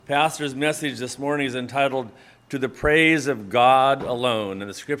pastor's message this morning is entitled, To the Praise of God Alone. And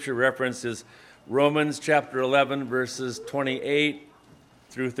the scripture reference is Romans chapter 11, verses 28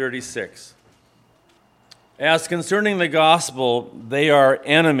 through 36. As concerning the gospel, they are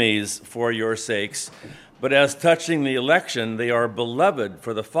enemies for your sakes, but as touching the election, they are beloved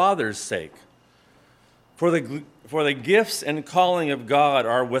for the Father's sake. For the gifts and calling of God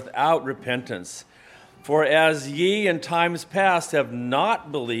are without repentance. For as ye in times past have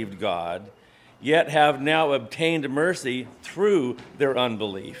not believed God, yet have now obtained mercy through their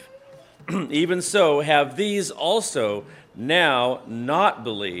unbelief, even so have these also now not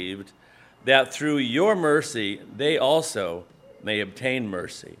believed, that through your mercy they also may obtain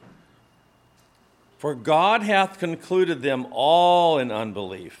mercy. For God hath concluded them all in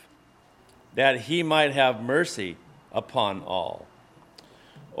unbelief, that he might have mercy upon all.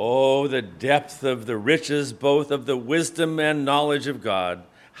 Oh, the depth of the riches, both of the wisdom and knowledge of God!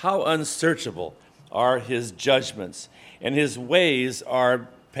 How unsearchable are his judgments, and his ways are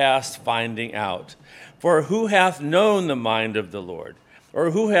past finding out. For who hath known the mind of the Lord?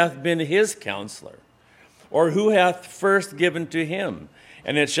 Or who hath been his counselor? Or who hath first given to him,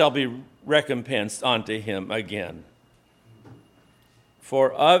 and it shall be recompensed unto him again?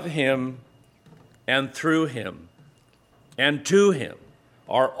 For of him, and through him, and to him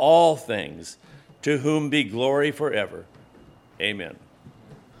are all things, to whom be glory forever. Amen.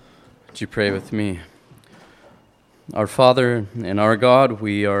 Would you pray with me? Our Father and our God,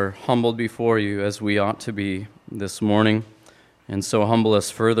 we are humbled before you as we ought to be this morning. And so humble us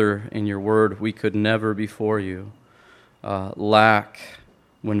further in your word. We could never before you lack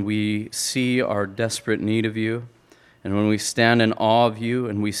when we see our desperate need of you, and when we stand in awe of you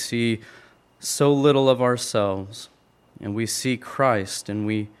and we see so little of ourselves, and we see Christ and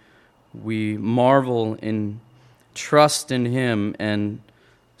we marvel in trust in him and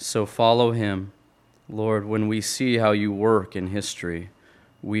so follow him. Lord, when we see how you work in history,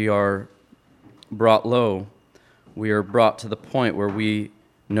 we are brought low. We are brought to the point where we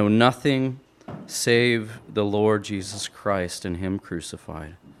know nothing save the Lord Jesus Christ and him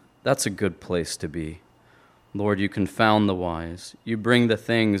crucified. That's a good place to be. Lord, you confound the wise. You bring the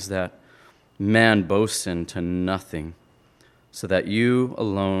things that man boasts in to nothing, so that you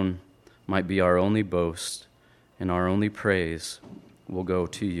alone might be our only boast, and our only praise will go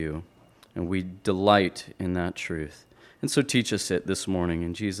to you. And we delight in that truth. And so teach us it this morning.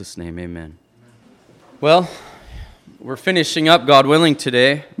 In Jesus' name, amen. Well, we're finishing up, God willing,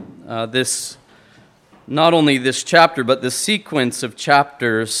 today, not only this chapter, but the sequence of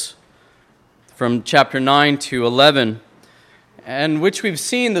chapters from chapter 9 to 11, and which we've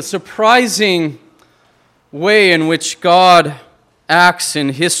seen the surprising way in which God acts in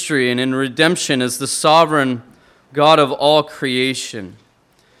history and in redemption as the sovereign God of all creation.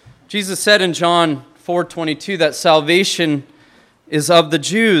 Jesus said in John 4:22 that salvation is of the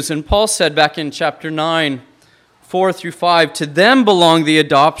Jews, and Paul said back in chapter 9, 4 through 5, to them belong the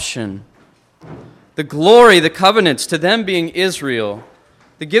adoption, the glory, the covenants, to them being Israel,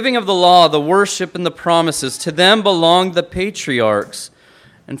 the giving of the law, the worship, and the promises. To them belong the patriarchs,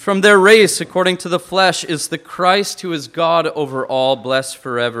 and from their race, according to the flesh, is the Christ who is God over all, blessed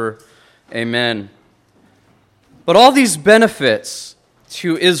forever. Amen. But all these benefits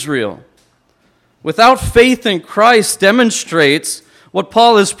to Israel, without faith in Christ, demonstrates what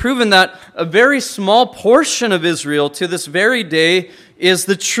Paul has proven, that a very small portion of Israel to this very day is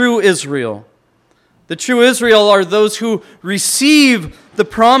the true Israel. The true Israel are those who receive the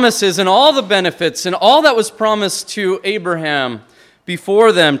promises and all the benefits and all that was promised to Abraham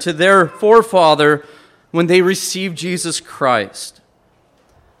before them, to their forefather, when they received Jesus Christ.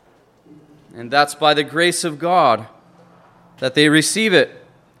 And that's by the grace of God that they receive it,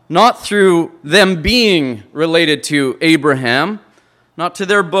 not through them being related to Abraham, not to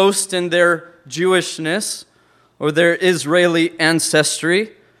their boast in their Jewishness or their Israeli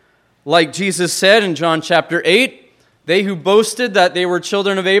ancestry. Like Jesus said in John chapter 8, they who boasted that they were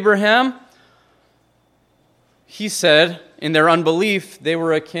children of Abraham, he said in their unbelief they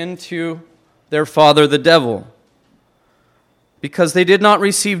were akin to their father the devil. Because they did not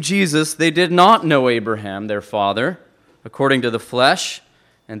receive Jesus, they did not know Abraham, their father, according to the flesh,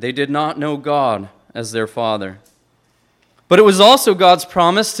 and they did not know God as their father. But it was also God's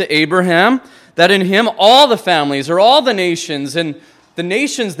promise to Abraham that in him all the families, or all the nations, and the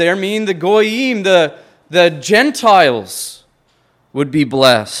nations there mean the Goyim, the Gentiles, would be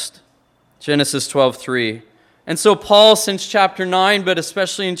blessed. Genesis 12:3. And so Paul, since chapter 9, but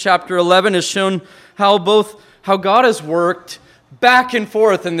especially in chapter 11, has shown how God has worked back and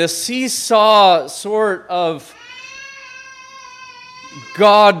forth in this seesaw sort of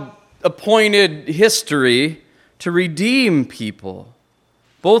God appointed history to redeem people,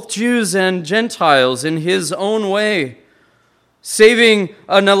 both Jews and Gentiles, in his own way, saving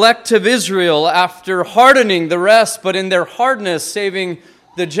an elect of Israel after hardening the rest, but in their hardness saving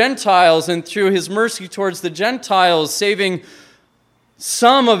the Gentiles, and through his mercy towards the Gentiles, saving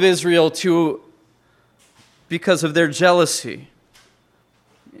some of Israel because of their jealousy.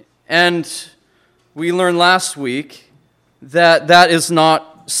 And we learned last week that is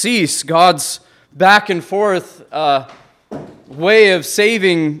not cease. God's back and forth way of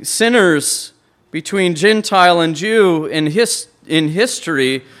saving sinners between Gentile and Jew in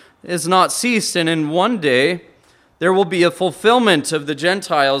history is not ceased. And in one day, there will be a fulfillment of the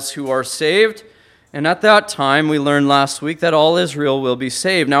Gentiles who are saved. And at that time, we learned last week that all Israel will be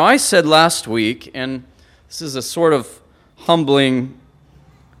saved. Now, I said last week, and this is a sort of humbling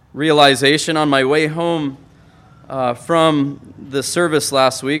realization on my way home from the service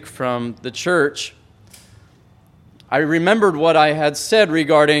last week from the church, I remembered what I had said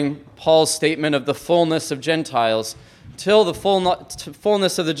regarding Paul's statement of the fullness of Gentiles. Till the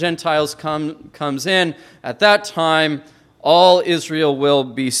fullness of the Gentiles comes in, at that time, all Israel will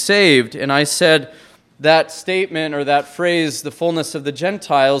be saved. And I said that statement or that phrase, the fullness of the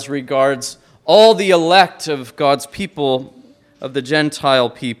Gentiles, regards all the elect of God's people, of the Gentile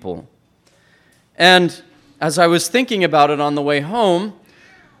people. And as I was thinking about it on the way home,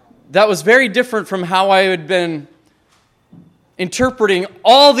 that was very different from how I had been interpreting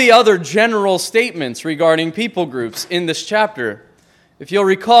all the other general statements regarding people groups in this chapter. If you'll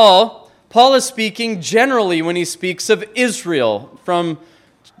recall, Paul is speaking generally when he speaks of Israel. From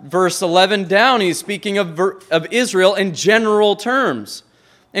verse 11 down, he's speaking of Israel in general terms.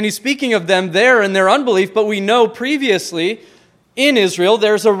 And he's speaking of them there in their unbelief, but we know previously in Israel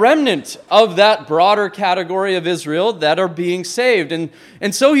there's a remnant of that broader category of Israel that are being saved.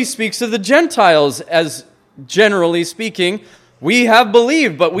 And so he speaks of the Gentiles as, generally speaking, we have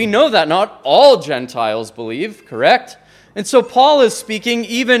believed, but we know that not all Gentiles believe, correct? And so Paul is speaking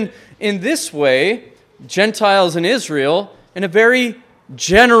even in this way, Gentiles and Israel, in a very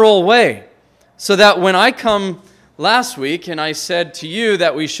general way. So that when I come last week and I said to you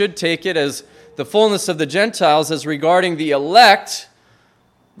that we should take it as the fullness of the Gentiles as regarding the elect,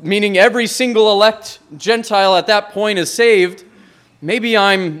 meaning every single elect Gentile at that point is saved, maybe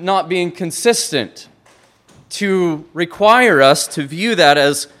I'm not being consistent to require us to view that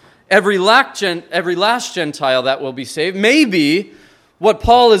as every last Gentile that will be saved. Maybe what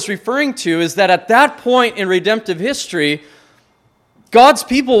Paul is referring to is that at that point in redemptive history, God's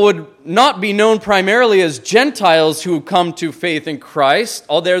people would not be known primarily as Gentiles who come to faith in Christ,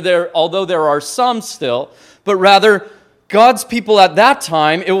 although there are some still, but rather God's people at that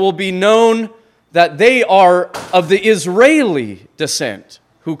time, it will be known that they are of the Israeli descent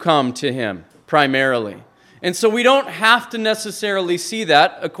who come to him primarily. And so we don't have to necessarily see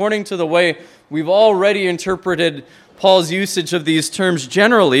that according to the way we've already interpreted Paul's usage of these terms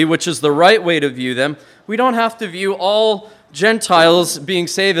generally, which is the right way to view them. We don't have to view all Gentiles being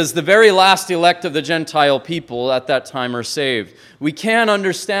saved as the very last elect of the Gentile people at that time are saved. We can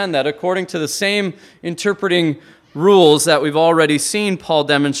understand that according to the same interpreting rules that we've already seen Paul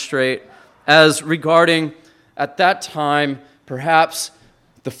demonstrate as regarding at that time perhaps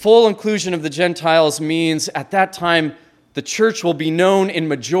the full inclusion of the Gentiles means at that time the church will be known in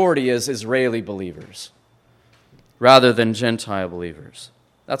majority as Israeli believers rather than Gentile believers.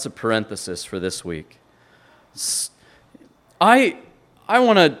 That's a parenthesis for this week. I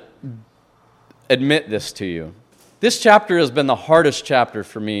want to admit this to you. This chapter has been the hardest chapter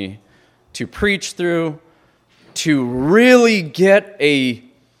for me to preach through, to really get a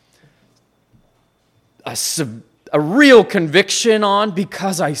real conviction on,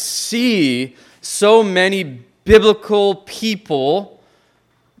 because I see so many biblical people,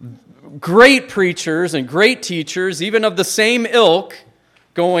 great preachers and great teachers, even of the same ilk,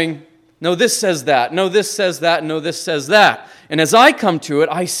 going, no, this says that, no, this says that, no, this says that. And as I come to it,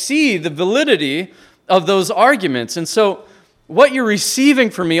 I see the validity of those arguments. And so what you're receiving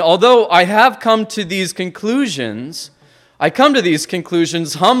from me, although I have come to these conclusions, I come to these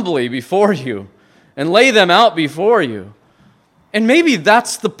conclusions humbly before you and lay them out before you. And maybe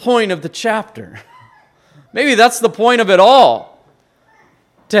that's the point of the chapter. Maybe that's the point of it all.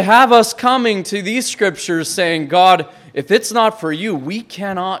 To have us coming to these scriptures saying, God, if it's not for you, we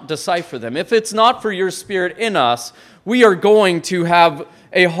cannot decipher them. If it's not for your Spirit in us, we are going to have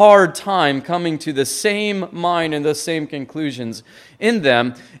a hard time coming to the same mind and the same conclusions in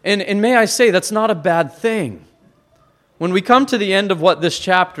them. And may I say, that's not a bad thing. When we come to the end of what this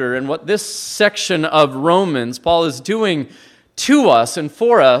chapter and what this section of Romans, Paul is doing to us and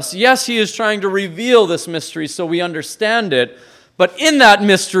for us. Yes, he is trying to reveal this mystery so we understand it, but in that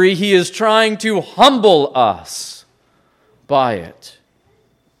mystery, he is trying to humble us by it.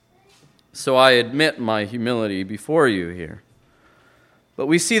 So I admit my humility before you here. But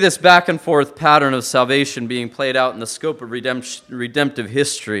we see this back and forth pattern of salvation being played out in the scope of redemptive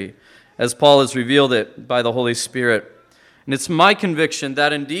history, as Paul has revealed it by the Holy Spirit. And it's my conviction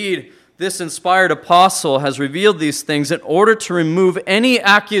that indeed this inspired apostle has revealed these things in order to remove any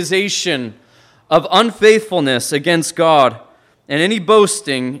accusation of unfaithfulness against God and any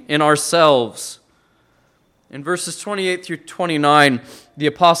boasting in ourselves. In verses 28 through 29, the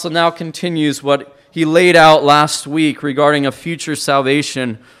apostle now continues what he laid out last week regarding a future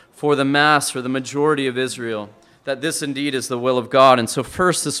salvation for the mass, for the majority of Israel, that this indeed is the will of God. And so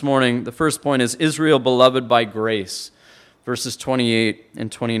first this morning, the first point is Israel beloved by grace. Verses 28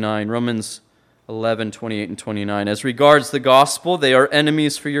 and 29, Romans 11, 28 and 29. As regards the gospel, they are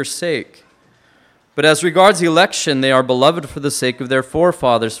enemies for your sake. But as regards election, they are beloved for the sake of their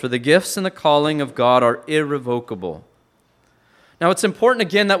forefathers, for the gifts and the calling of God are irrevocable. Now it's important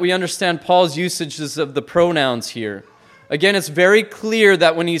again that we understand Paul's usages of the pronouns here. Again, it's very clear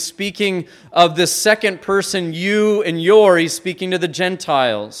that when he's speaking of the second person, you and your, he's speaking to the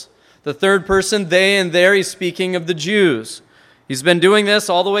Gentiles. The third person, they and their, he's speaking of the Jews. He's been doing this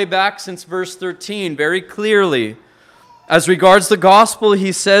all the way back since verse 13, very clearly. As regards the gospel,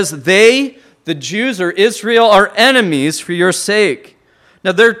 he says, they, the Jews or Israel, are enemies for your sake.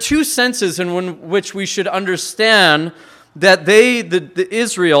 Now, there are two senses in which we should understand that they, the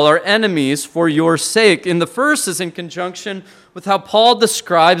Israel, are enemies for your sake. And the first is in conjunction with how Paul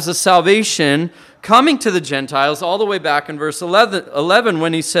describes the salvation coming to the Gentiles all the way back in verse 11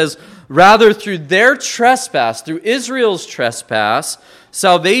 when he says, rather through their trespass, through Israel's trespass,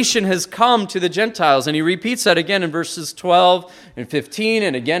 salvation has come to the Gentiles. And he repeats that again in verses 12 and 15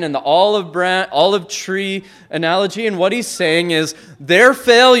 and again in the olive tree analogy. And what he's saying is their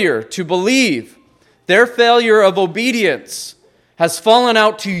failure to believe, their failure of obedience has fallen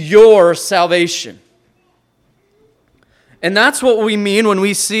out to your salvation. And that's what we mean when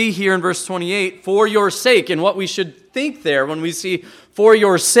we see here in verse 28, for your sake. And what we should think there when we see for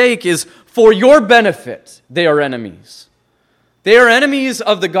your sake is for your benefit, they are enemies. They are enemies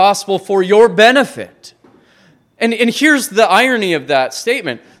of the gospel for your benefit. And here's the irony of that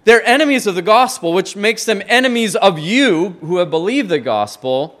statement. They're enemies of the gospel, which makes them enemies of you who have believed the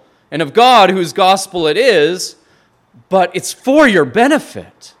gospel and of God whose gospel it is, but it's for your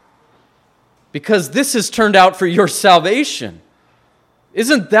benefit. Because this has turned out for your salvation.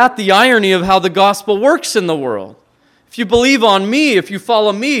 Isn't that the irony of how the gospel works in the world? If you believe on me, if you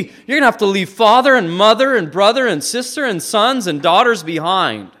follow me, you're going to have to leave father and mother and brother and sister and sons and daughters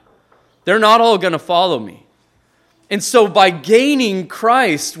behind. They're not all going to follow me. And so by gaining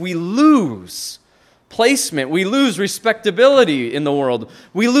Christ, we lose placement. We lose respectability in the world.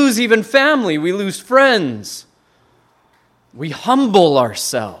 We lose even family. We lose friends. We humble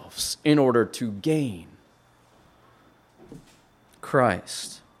ourselves in order to gain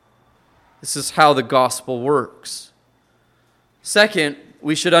Christ. This is how the gospel works. Second,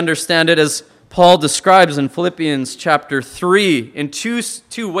 we should understand it as Paul describes in Philippians chapter 3. In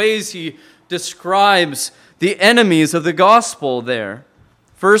two ways he describes the enemies of the gospel there.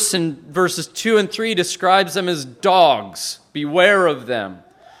 First, in verses 2 and 3, describes them as dogs. Beware of them.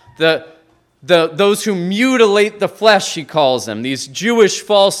 Those who mutilate the flesh, he calls them. These Jewish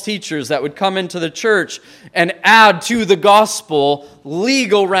false teachers that would come into the church and add to the gospel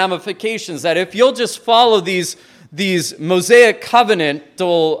legal ramifications. That if you'll just follow these Mosaic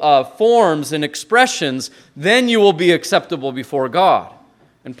covenantal forms and expressions, then you will be acceptable before God.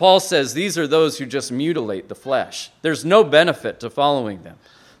 And Paul says these are those who just mutilate the flesh. There's no benefit to following them.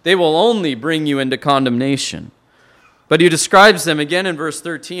 They will only bring you into condemnation. But he describes them again in verse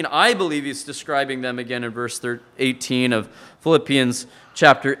 13. I believe he's describing them again in verse 18 of Philippians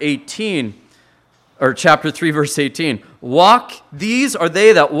chapter 18, or chapter 3, verse 18. These are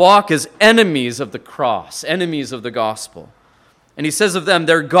they that walk as enemies of the cross, enemies of the gospel. And he says of them,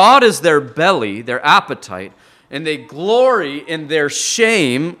 their God is their belly, their appetite, and they glory in their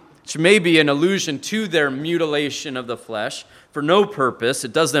shame, which may be an allusion to their mutilation of the flesh, for no purpose.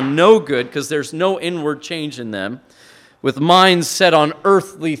 It does them no good because there's no inward change in them, with minds set on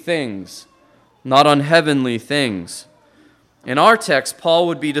earthly things, not on heavenly things. In our text, Paul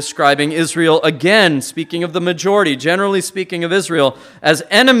would be describing Israel again, speaking of the majority, generally speaking of Israel, as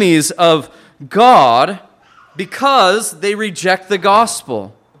enemies of God because they reject the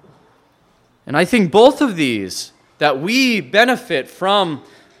gospel. And I think both of these, that we benefit from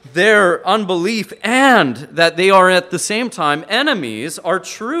their unbelief and that they are at the same time enemies are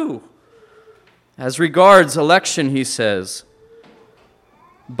true. As regards election, he says,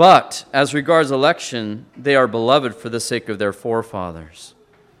 but as regards election, they are beloved for the sake of their forefathers.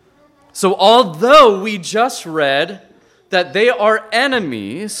 So although we just read that they are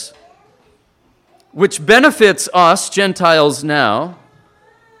enemies, which benefits us, Gentiles, now,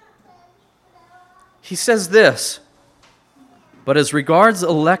 he says this, but as regards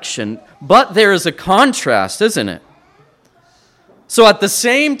election, but there is a contrast, isn't it? So at the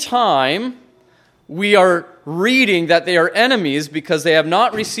same time, we are reading that they are enemies because they have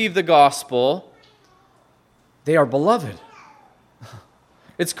not received the gospel, they are beloved.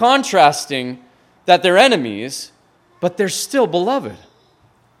 It's contrasting that they're enemies, but they're still beloved.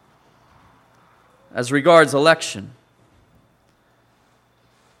 As regards election.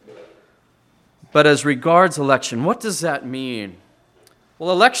 But as regards election, what does that mean? Well,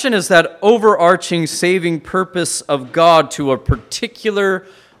 election is that overarching saving purpose of God to a particular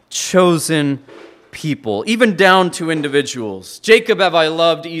chosen people, even down to individuals. Jacob have I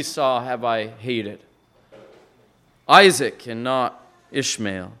loved, Esau have I hated. Isaac and not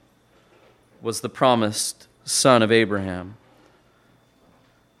Ishmael was the promised son of Abraham.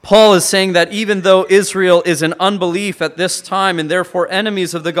 Paul is saying that even though Israel is in unbelief at this time and therefore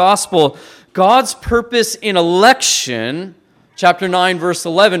enemies of the gospel, God's purpose in election, chapter 9, verse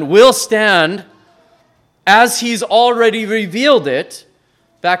 11, will stand as he's already revealed it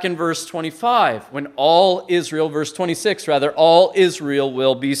back in verse 25, when all Israel, verse 26 rather, all Israel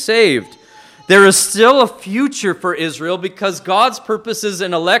will be saved. There is still a future for Israel because God's purposes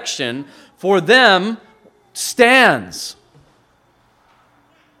in election for them stands.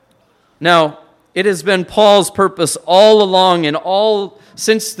 Now, it has been Paul's purpose all along and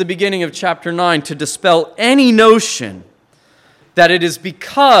since the beginning of chapter 9 to dispel any notion that it is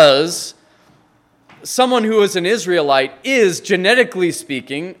because someone who is an Israelite is, genetically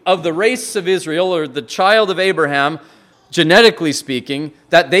speaking, of the race of Israel or the child of Abraham, genetically speaking,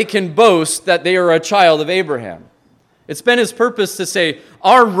 that they can boast that they are a child of Abraham. It's been his purpose to say,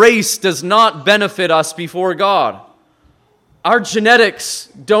 our race does not benefit us before God. Our genetics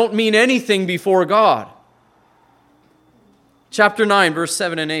don't mean anything before God. Chapter 9, verse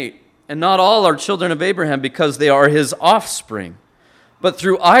 7 and 8. And not all are children of Abraham because they are his offspring. But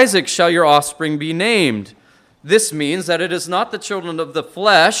through Isaac shall your offspring be named. This means that it is not the children of the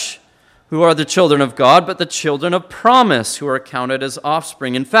flesh who are the children of God, but the children of promise who are counted as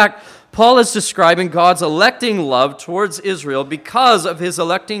offspring. In fact, Paul is describing God's electing love towards Israel because of his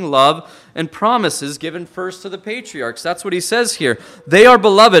electing love and promises given first to the patriarchs. That's what he says here. They are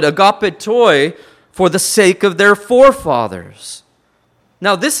beloved, agapetoi, for the sake of their forefathers.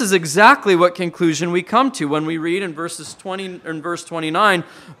 Now, this is exactly what conclusion we come to when we read in verse 29,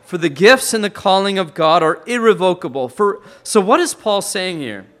 for the gifts and the calling of God are irrevocable. So what is Paul saying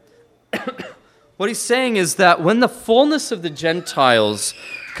here? What he's saying is that when the fullness of the Gentiles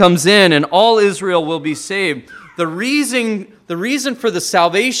comes in and all Israel will be saved, the reason for the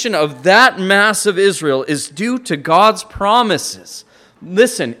salvation of that mass of Israel is due to God's promises.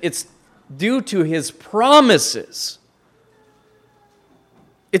 Listen, it's due to his promises.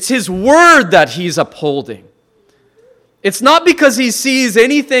 It's his word that he's upholding. It's not because he sees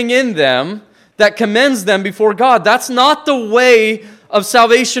anything in them that commends them before God. That's not the way of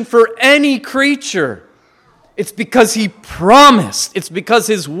salvation for any creature. It's because he promised. It's because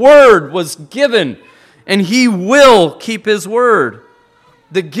his word was given, and he will keep his word.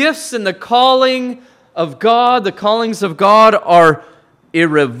 The gifts and the calling of God, the callings of God are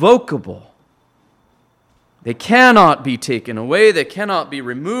irrevocable. They cannot be taken away. They cannot be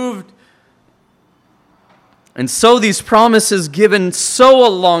removed. And so these promises given so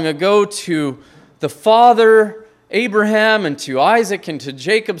long ago to the father Abraham and to Isaac and to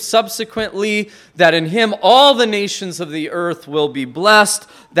Jacob subsequently, that in him all the nations of the earth will be blessed.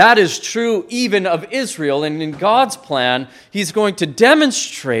 That is true even of Israel. And in God's plan, he's going to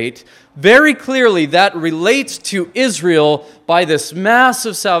demonstrate very clearly that relates to Israel by this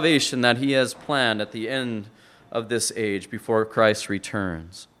massive salvation that he has planned at the end of this age before Christ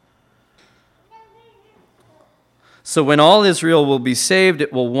returns. So when all Israel will be saved,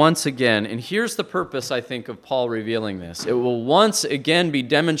 it will once again, and here's the purpose, I think, of Paul revealing this. It will once again be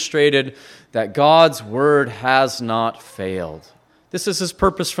demonstrated that God's word has not failed. This is his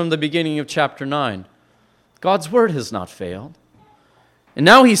purpose from the beginning of chapter 9. God's word has not failed. And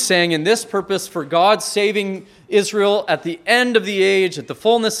now he's saying in this purpose for God saving Israel at the end of the age, at the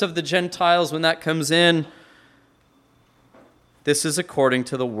fullness of the Gentiles when that comes in, this is according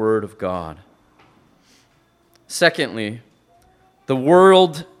to the word of God. Secondly, the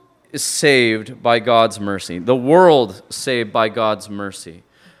world is saved by God's mercy. The world saved by God's mercy.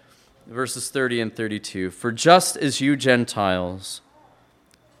 Verses 30 and 32. For just as you Gentiles,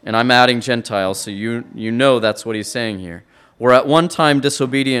 and I'm adding Gentiles, so you know that's what he's saying here, were at one time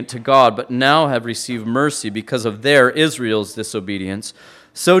disobedient to God, but now have received mercy because of their, Israel's, disobedience,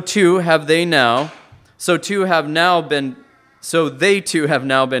 so they too have now been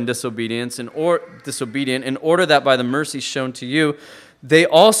disobedient in order that by the mercy shown to you, they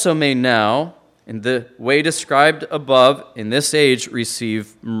also may now, in the way described above, in this age,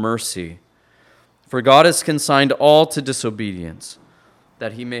 receive mercy. For God has consigned all to disobedience,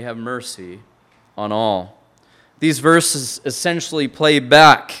 that he may have mercy on all. These verses essentially play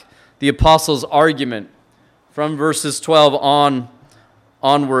back the apostles' argument from verses 12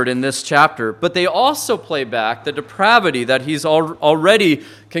 onward in this chapter, but they also play back the depravity that he's already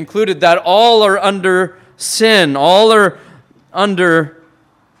concluded, that all are under sin, all are under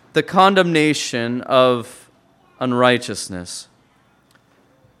the condemnation of unrighteousness.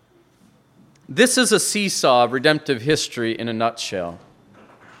 This is a seesaw of redemptive history in a nutshell.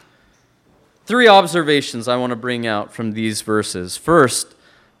 3 observations I want to bring out from these verses. First,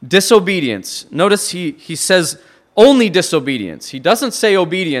 disobedience. Notice he says only disobedience. He doesn't say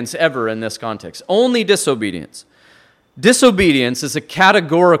obedience ever in this context. Only disobedience. Disobedience is a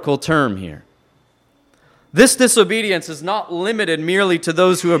categorical term here. This disobedience is not limited merely to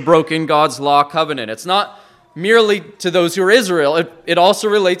those who have broken God's law covenant. It's not merely to those who are Israel. It also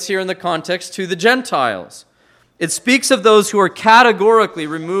relates here in the context to the Gentiles. It speaks of those who are categorically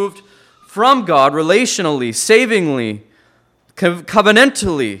removed from God relationally, savingly,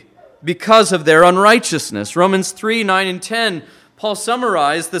 covenantally, because of their unrighteousness. Romans 3, 9, and 10, Paul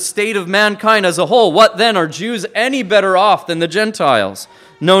summarized the state of mankind as a whole. What then? Are Jews any better off than the Gentiles?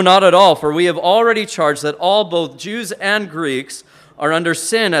 No, not at all, for we have already charged that all, both Jews and Greeks, are under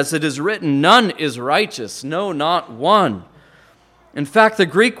sin, as it is written, none is righteous, no, not one. In fact, the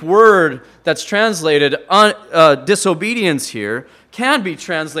Greek word that's translated disobedience here can be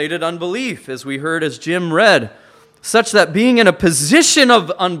translated unbelief, as we heard as Jim read, such that being in a position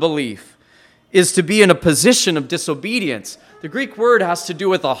of unbelief is to be in a position of disobedience. The Greek word has to do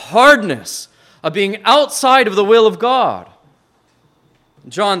with a hardness of being outside of the will of God.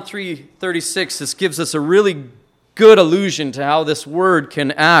 John 3:36, this gives us a really good allusion to how this word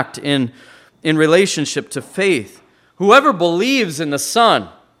can act in relationship to faith. Whoever believes in the Son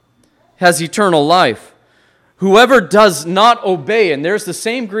has eternal life. Whoever does not obey, and there's the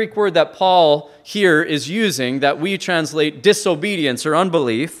same Greek word that Paul here is using that we translate disobedience or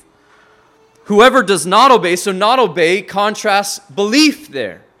unbelief. Whoever does not obey, so not obey contrasts belief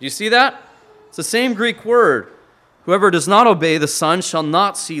there. Do you see that? It's the same Greek word. Whoever does not obey the Son shall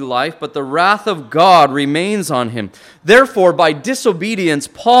not see life, but the wrath of God remains on him. Therefore, by disobedience,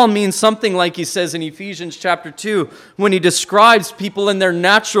 Paul means something like he says in Ephesians chapter 2, when he describes people in their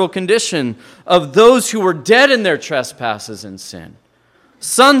natural condition of those who were dead in their trespasses and sin.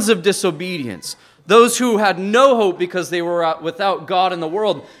 Sons of disobedience. Those who had no hope because they were without God in the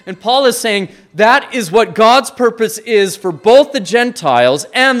world. And Paul is saying that is what God's purpose is for both the Gentiles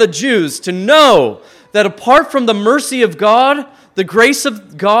and the Jews, to know that apart from the mercy of God, the grace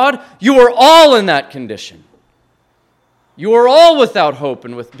of God, you are all in that condition. You are all without hope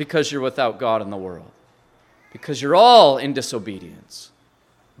and because you're without God in the world. Because you're all in disobedience,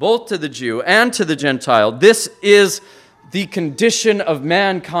 both to the Jew and to the Gentile. This is the condition of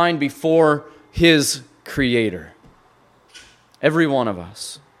mankind before his Creator. Every one of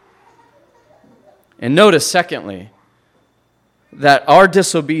us. And notice, secondly, that our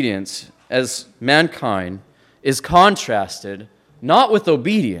disobedience as mankind is contrasted not with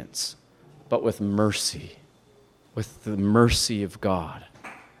obedience, but with mercy, with the mercy of God.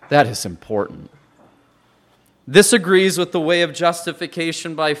 That is important. This agrees with the way of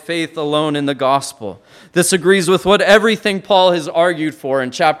justification by faith alone in the gospel. This agrees with what everything Paul has argued for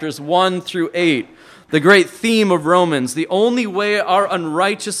in chapters 1 through 8. The great theme of Romans, the only way our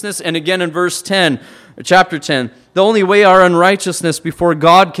unrighteousness, and again in verse 10, chapter 10, the only way our unrighteousness before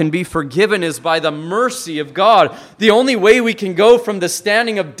God can be forgiven is by the mercy of God. The only way we can go from the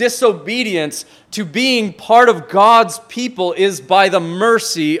standing of disobedience to being part of God's people is by the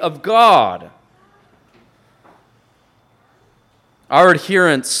mercy of God. Our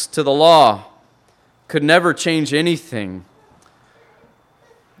adherence to the law could never change anything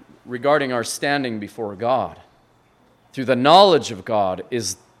regarding our standing before God. Through the knowledge of God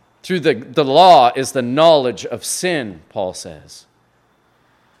is through the law is the knowledge of sin, Paul says.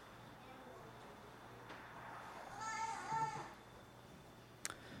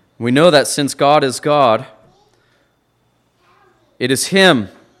 We know that since God is God, it is Him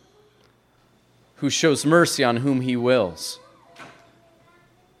who shows mercy on whom he wills.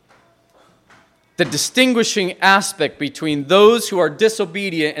 The distinguishing aspect between those who are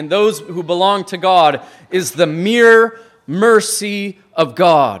disobedient and those who belong to God is the mere mercy of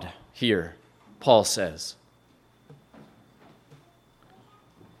God here, Paul says.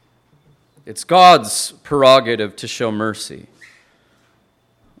 It's God's prerogative to show mercy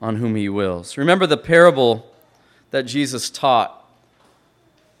on whom he wills. Remember the parable that Jesus taught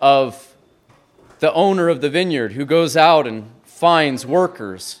of the owner of the vineyard who goes out and finds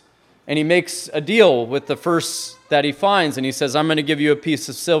workers, and he makes a deal with the first that he finds, and he says, I'm going to give you a piece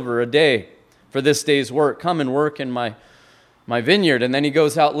of silver a day for this day's work. Come and work in my vineyard. And then he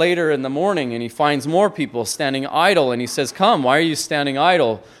goes out later in the morning and he finds more people standing idle, and he says, come, why are you standing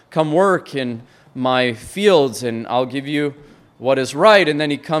idle? Come work in my fields and I'll give you what is right. And then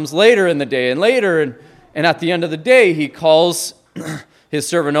he comes later in the day and at the end of the day he calls his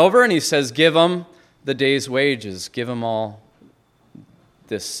servant over and he says, give him the day's wages. Give him all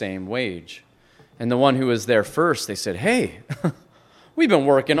this same wage. And the one who was there first, they said, hey, we've been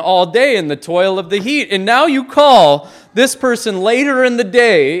working all day in the toil of the heat, and now you call this person later in the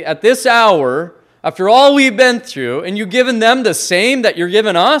day at this hour, after all we've been through, and you've given them the same that you're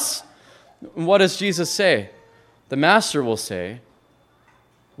giving us? And what does Jesus say? The master will say,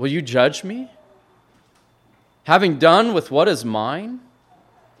 will you judge me? Having done with what is mine,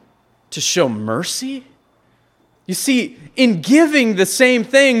 to show mercy? You see, in giving the same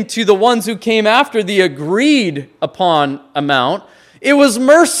thing to the ones who came after the agreed upon amount, it was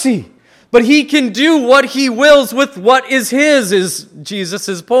mercy. But he can do what he wills with what is his, is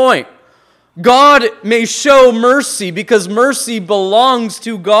Jesus' point. God may show mercy because mercy belongs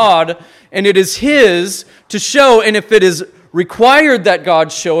to God and it is his to show. And if it is required that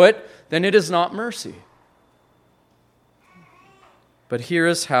God show it, then it is not mercy. But here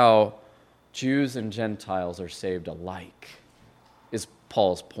is how Jews and Gentiles are saved alike, is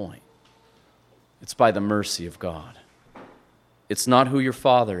Paul's point. It's by the mercy of God. It's not who your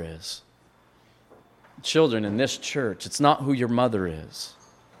father is. Children in this church, it's not who your mother is.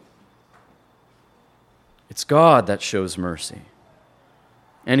 It's God that shows mercy.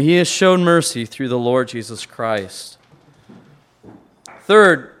 And he has shown mercy through the Lord Jesus Christ.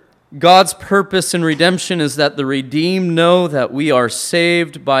 Third, God's purpose in redemption is that the redeemed know that we are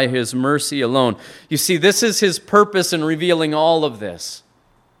saved by his mercy alone. You see, this is his purpose in revealing all of this.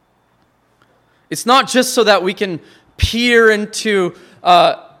 It's not just so that we can peer into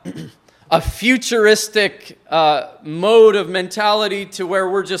a futuristic mode of mentality to where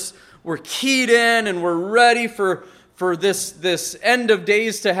we're keyed in and we're ready for this end of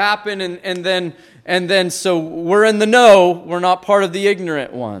days to happen, and then so we're in the know, we're not part of the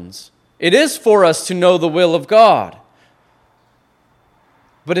ignorant ones. It is for us to know the will of God,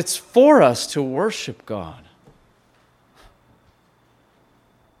 but it's for us to worship God.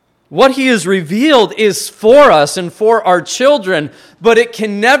 What he has revealed is for us and for our children, but it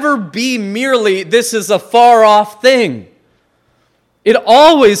can never be merely, this is a far-off thing. It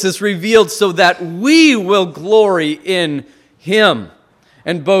always is revealed so that we will glory in him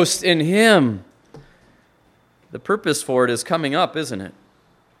and boast in him. The purpose for it is coming up, isn't it?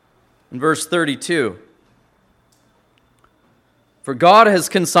 In verse 32. For God has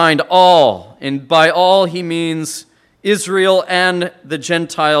consigned all, and by all he means Israel and the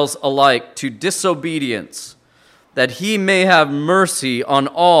Gentiles alike, to disobedience, that he may have mercy on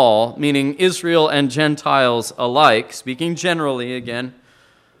all, meaning Israel and Gentiles alike, speaking generally again,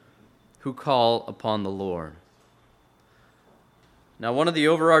 who call upon the Lord. Now, one of the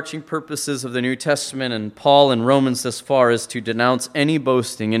overarching purposes of the New Testament and Paul in Romans thus far is to denounce any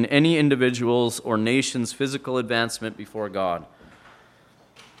boasting in any individual's or nation's physical advancement before God.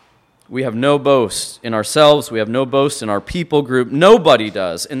 We have no boast in ourselves. We have no boast in our people group. Nobody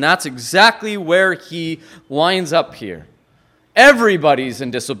does. And that's exactly where he winds up here. Everybody's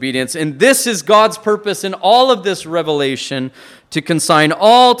in disobedience. And this is God's purpose in all of this revelation, to consign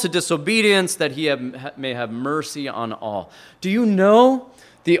all to disobedience, that he may have mercy on all. Do you know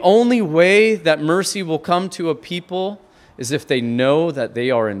the only way that mercy will come to a people is if they know that they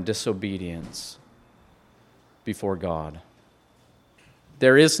are in disobedience before God?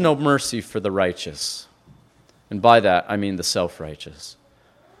 There is no mercy for the righteous. And by that, I mean the self-righteous.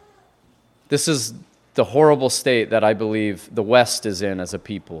 This is the horrible state that I believe the West is in as a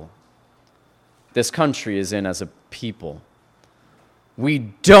people. This country is in as a people. We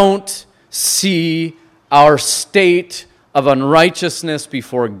don't see our state of unrighteousness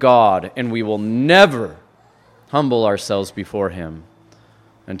before God, and we will never humble ourselves before him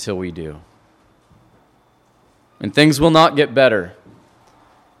until we do. And things will not get better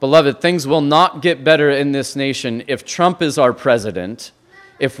Beloved, things will not get better in this nation if Trump is our president,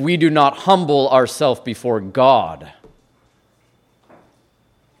 if we do not humble ourselves before God.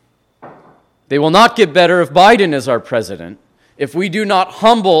 They will not get better if Biden is our president, if we do not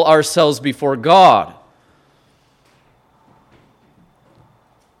humble ourselves before God.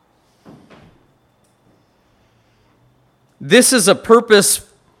 This is a purpose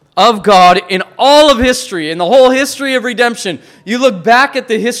of God in all of history, in the whole history of redemption. You look back at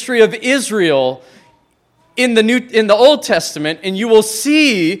the history of Israel in the Old Testament, and you will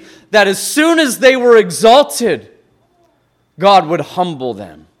see that as soon as they were exalted, God would humble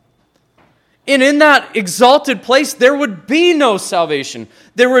them. And in that exalted place, there would be no salvation.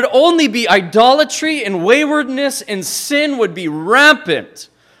 There would only be idolatry and waywardness, and sin would be rampant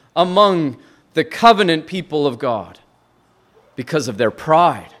among the covenant people of God because of their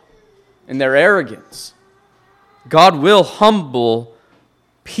pride and their arrogance. God will humble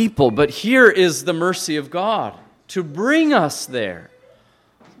people, but here is the mercy of God to bring us there,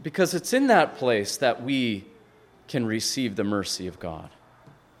 because it's in that place that we can receive the mercy of God,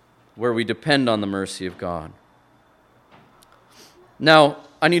 where we depend on the mercy of God. Now,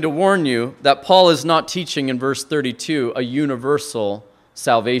 I need to warn you that Paul is not teaching in verse 32 a universal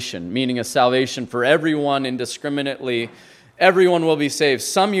salvation, meaning a salvation for everyone indiscriminately. Everyone will be saved.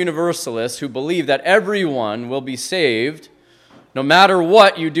 Some universalists who believe that everyone will be saved, no matter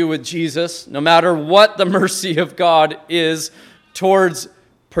what you do with Jesus, no matter what the mercy of God is towards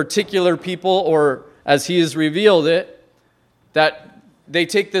particular people or as he has revealed it, that they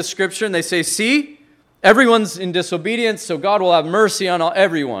take this scripture and they say, see, everyone's in disobedience, so God will have mercy on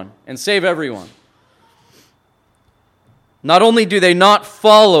everyone and save everyone. Not only do they not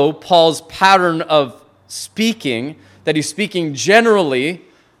follow Paul's pattern of speaking, that he's speaking generally,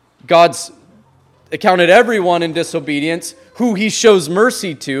 God's accounted everyone in disobedience, who he shows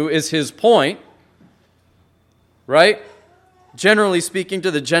mercy to is his point, right? Generally speaking, to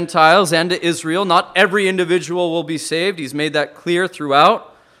the Gentiles and to Israel, not every individual will be saved. He's made that clear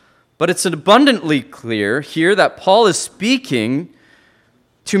throughout. But it's abundantly clear here that Paul is speaking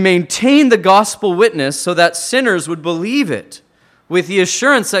to maintain the gospel witness so that sinners would believe it with the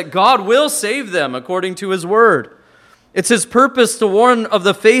assurance that God will save them according to his word. It's his purpose to warn of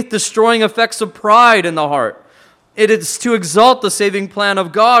the faith-destroying effects of pride in the heart. It is to exalt the saving plan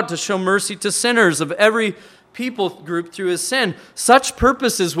of God, to show mercy to sinners of every people group through his sin. Such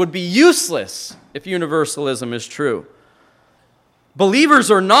purposes would be useless if universalism is true. Believers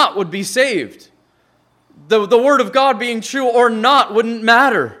or not would be saved. The word of God being true or not wouldn't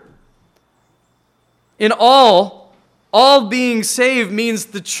matter. In all being saved means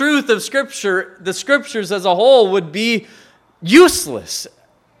the truth of Scripture, the Scriptures as a whole, would be useless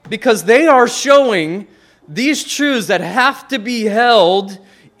because they are showing these truths that have to be held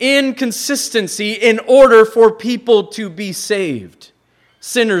in consistency in order for people to be saved,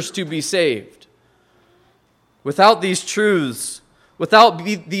 sinners to be saved. Without these truths, without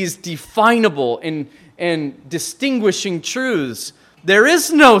these definable and distinguishing truths, there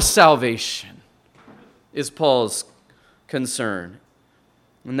is no salvation, is Paul's concern.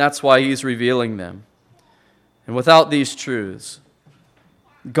 And that's why he's revealing them. And without these truths,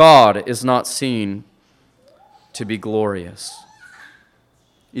 God is not seen to be glorious.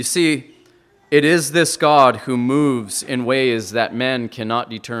 You see, it is this God who moves in ways that men cannot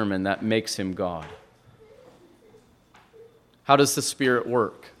determine that makes him God. How does the Spirit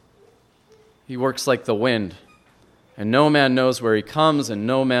work? He works like the wind. And no man knows where he comes, and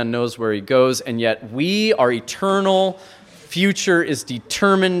no man knows where he goes, and yet our eternal future is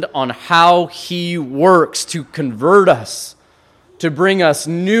determined on how he works to convert us, to bring us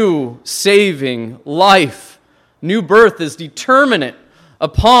new saving life. New birth is determinate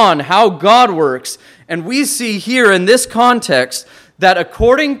upon how God works. And we see here in this context that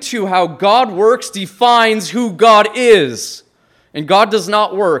according to how God works defines who God is. And God does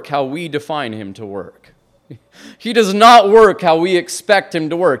not work how we define him to work. He does not work how we expect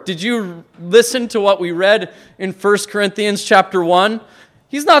him to work. Did you listen to what we read in 1 Corinthians chapter 1?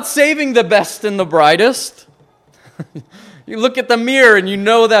 He's not saving the best and the brightest. You look at the mirror and you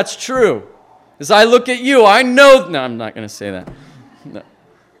know that's true. As I look at you, I know... No, I'm not going to say that. No.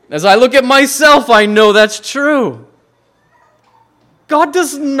 As I look at myself, I know that's true. God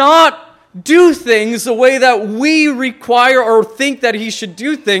does not do things the way that we require or think that he should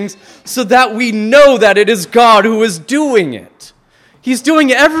do things so that we know that it is God who is doing it. He's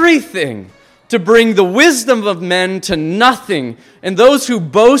doing everything to bring the wisdom of men to nothing and those who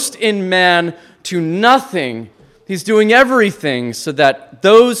boast in man to nothing. He's doing everything so that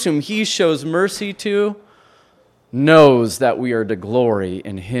those whom he shows mercy to knows that we are to glory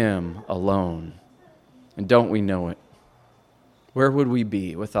in Him alone. And don't we know it? Where would we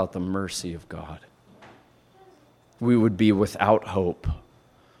be without the mercy of God? We would be without hope.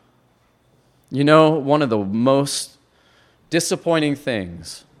 You know, one of the most disappointing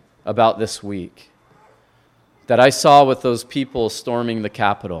things about this week that I saw with those people storming the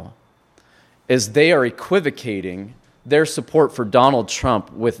Capitol is they are equivocating their support for Donald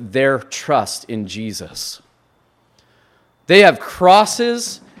Trump with their trust in Jesus. They have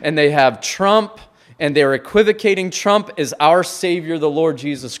crosses and they have Trump, and they're equivocating Trump as our Savior, the Lord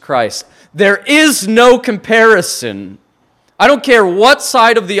Jesus Christ. There is no comparison. I don't care what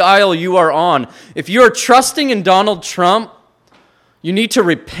side of the aisle you are on. If you are trusting in Donald Trump, you need to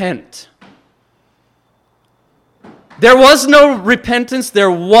repent. There was no repentance, there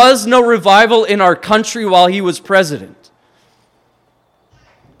was no revival in our country while he was president.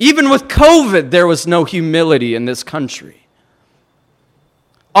 Even with COVID, there was no humility in this country.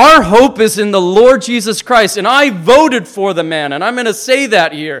 Our hope is in the Lord Jesus Christ, and I voted for the man, and I'm going to say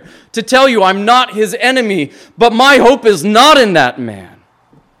that here to tell you I'm not his enemy, but my hope is not in that man.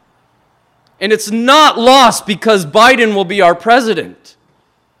 And it's not lost because Biden will be our president.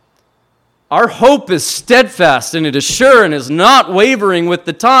 Our hope is steadfast, and it is sure, and is not wavering with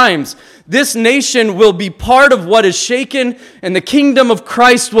the times. This nation will be part of what is shaken, and the kingdom of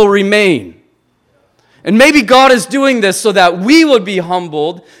Christ will remain. And maybe God is doing this so that we would be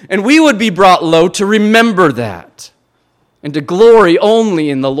humbled and we would be brought low to remember that and to glory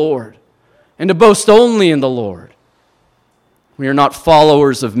only in the Lord and to boast only in the Lord. We are not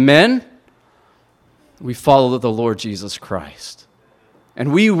followers of men. We follow the Lord Jesus Christ.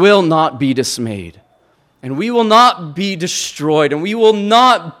 And we will not be dismayed. And we will not be destroyed. And we will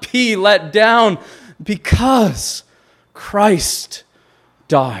not be let down because Christ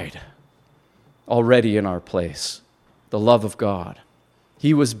died already in our place. The love of God.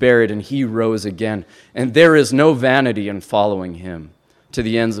 He was buried and he rose again. And there is no vanity in following him to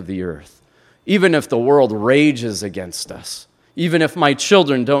the ends of the earth. Even if the world rages against us, even if my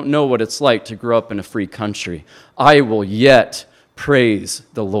children don't know what it's like to grow up in a free country, I will yet praise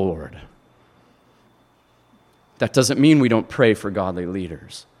the Lord. That doesn't mean we don't pray for godly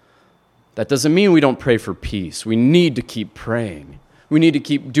leaders. That doesn't mean we don't pray for peace. We need to keep praying. We need to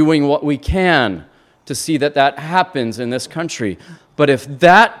keep doing what we can to see that that happens in this country. But if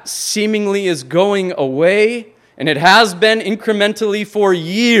that seemingly is going away, and it has been incrementally for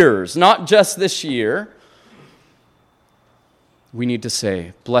years, not just this year, we need to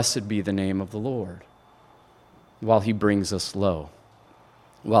say, blessed be the name of the Lord, while he brings us low,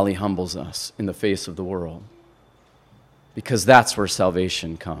 while he humbles us in the face of the world. Because that's where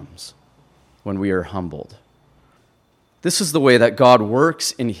salvation comes, when we are humbled. This is the way that God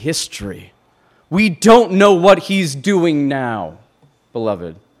works in history. We don't know what he's doing now,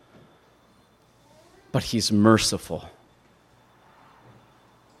 beloved, but he's merciful.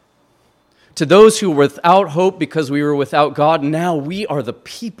 To those who were without hope because we were without God, now we are the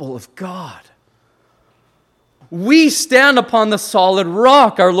people of God. We stand upon the solid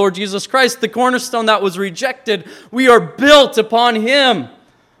rock, our Lord Jesus Christ, the cornerstone that was rejected. We are built upon him.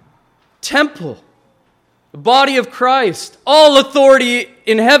 Temple. The body of Christ. All authority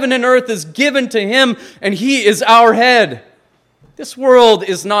in heaven and earth is given to him, and he is our head. This world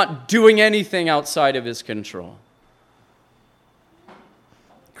is not doing anything outside of his control.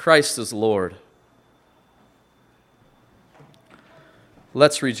 Christ is Lord.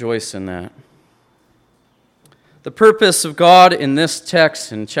 Let's rejoice in that. The purpose of God in this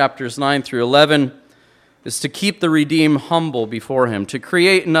text, in chapters 9 through 11, is to keep the redeemed humble before him, to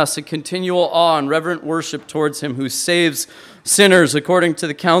create in us a continual awe and reverent worship towards him who saves sinners according to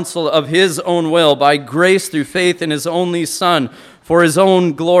the counsel of his own will, by grace through faith in his only Son, for his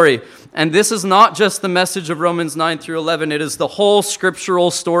own glory. And this is not just the message of Romans 9 through 11, it is the whole scriptural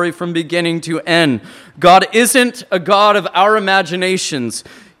story from beginning to end. God isn't a God of our imaginations.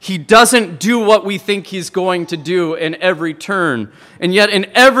 He doesn't do what we think he's going to do in every turn. And yet in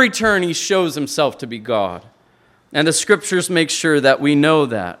every turn he shows himself to be God. And the scriptures make sure that we know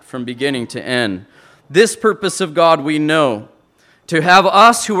that from beginning to end. This purpose of God we know. To have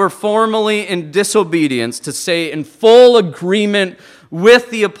us who were formerly in disobedience to say in full agreement with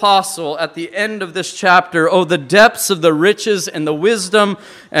the apostle at the end of this chapter, oh, the depths of the riches and the wisdom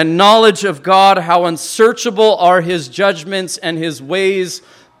and knowledge of God, how unsearchable are his judgments and his ways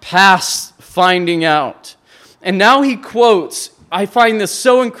past finding out. And now he quotes, I find this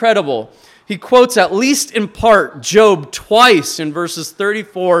so incredible, he quotes at least in part Job twice in verses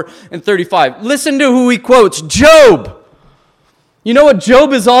 34 and 35. Listen to who he quotes, Job. You know what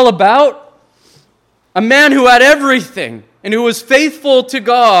Job is all about? a man who had everything and who was faithful to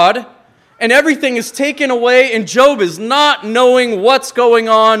God, and everything is taken away, and Job is not knowing what's going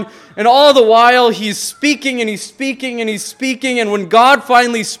on, and all the while he's speaking and he's speaking and he's speaking, and when God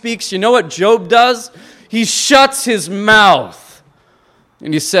finally speaks, you know what Job does? He shuts his mouth.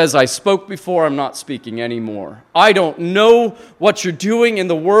 And he says, I spoke before, I'm not speaking anymore. I don't know what you're doing in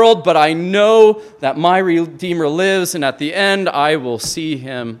the world, but I know that my Redeemer lives, and at the end I will see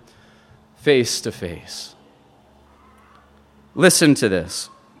him face to face. Listen to this.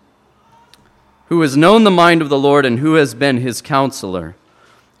 Who has known the mind of the Lord, and who has been his counselor?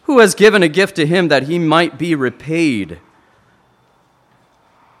 Who has given a gift to him that he might be repaid?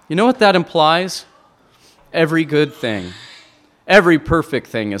 You know what that implies? Every good thing. Every perfect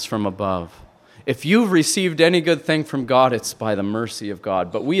thing is from above. If you've received any good thing from God, it's by the mercy of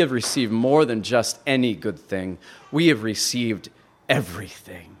God. But we have received more than just any good thing. We have received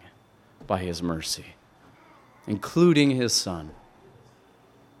everything by his mercy, including his Son.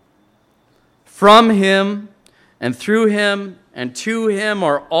 From him and through him and to him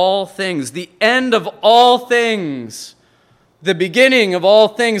are all things, the end of all things, the beginning of all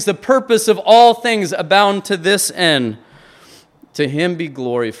things, the purpose of all things abound to this end. To him be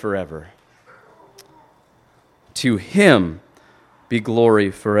glory forever. To him be glory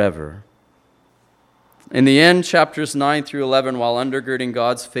forever. In the end, chapters 9 through 11, while undergirding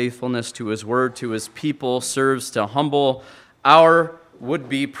God's faithfulness to his word, to his people, serves to humble our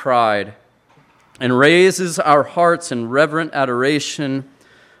would-be pride and raises our hearts in reverent adoration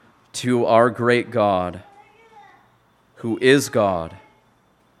to our great God, who is God,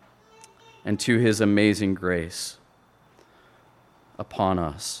 and to his amazing grace upon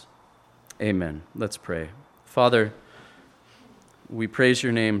us. Amen. Let's pray. Father, we praise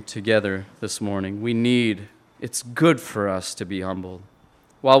your name together this morning. It's good for us to be humbled.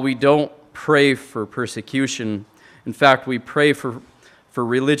 While we don't pray for persecution, in fact, we pray for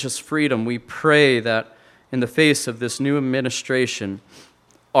religious freedom. We pray that in the face of this new administration,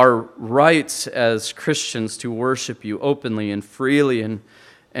 our rights as Christians to worship you openly and freely and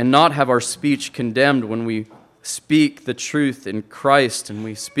not have our speech condemned when we speak the truth in Christ and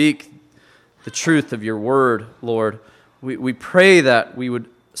we speak the truth of your word, Lord. We pray that we would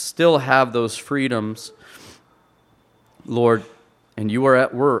still have those freedoms, Lord, and you are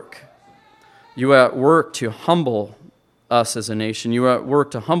at work. You are at work to humble us as a nation. You are at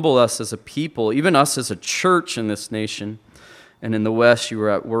work to humble us as a people, even us as a church in this nation. And in the West, you are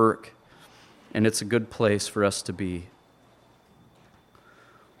at work, and it's a good place for us to be.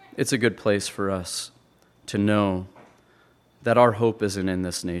 It's a good place for us to know that our hope isn't in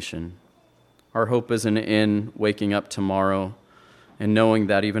this nation. Our hope isn't in waking up tomorrow and knowing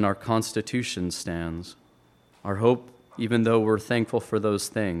that even our Constitution stands. Our hope, even though we're thankful for those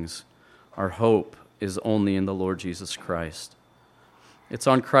things, our hope is only in the Lord Jesus Christ. It's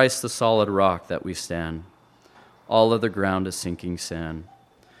on Christ, the solid rock, that we stand. All other ground is sinking sand.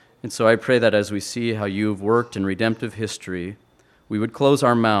 And so I pray that as we see how you've worked in redemptive history, we would close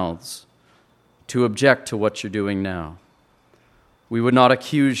our mouths to object to what you're doing now. We would not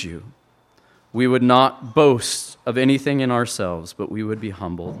accuse you. We would not boast of anything in ourselves, but we would be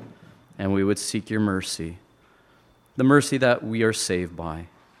humbled and we would seek your mercy. The mercy that we are saved by,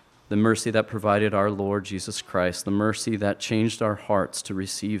 the mercy that provided our Lord Jesus Christ, the mercy that changed our hearts to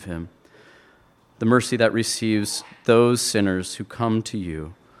receive him, the mercy that receives those sinners who come to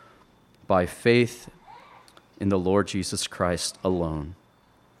you by faith in the Lord Jesus Christ alone.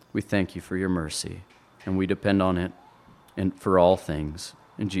 We thank you for your mercy, and we depend on it and for all things.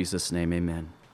 In Jesus' name, amen.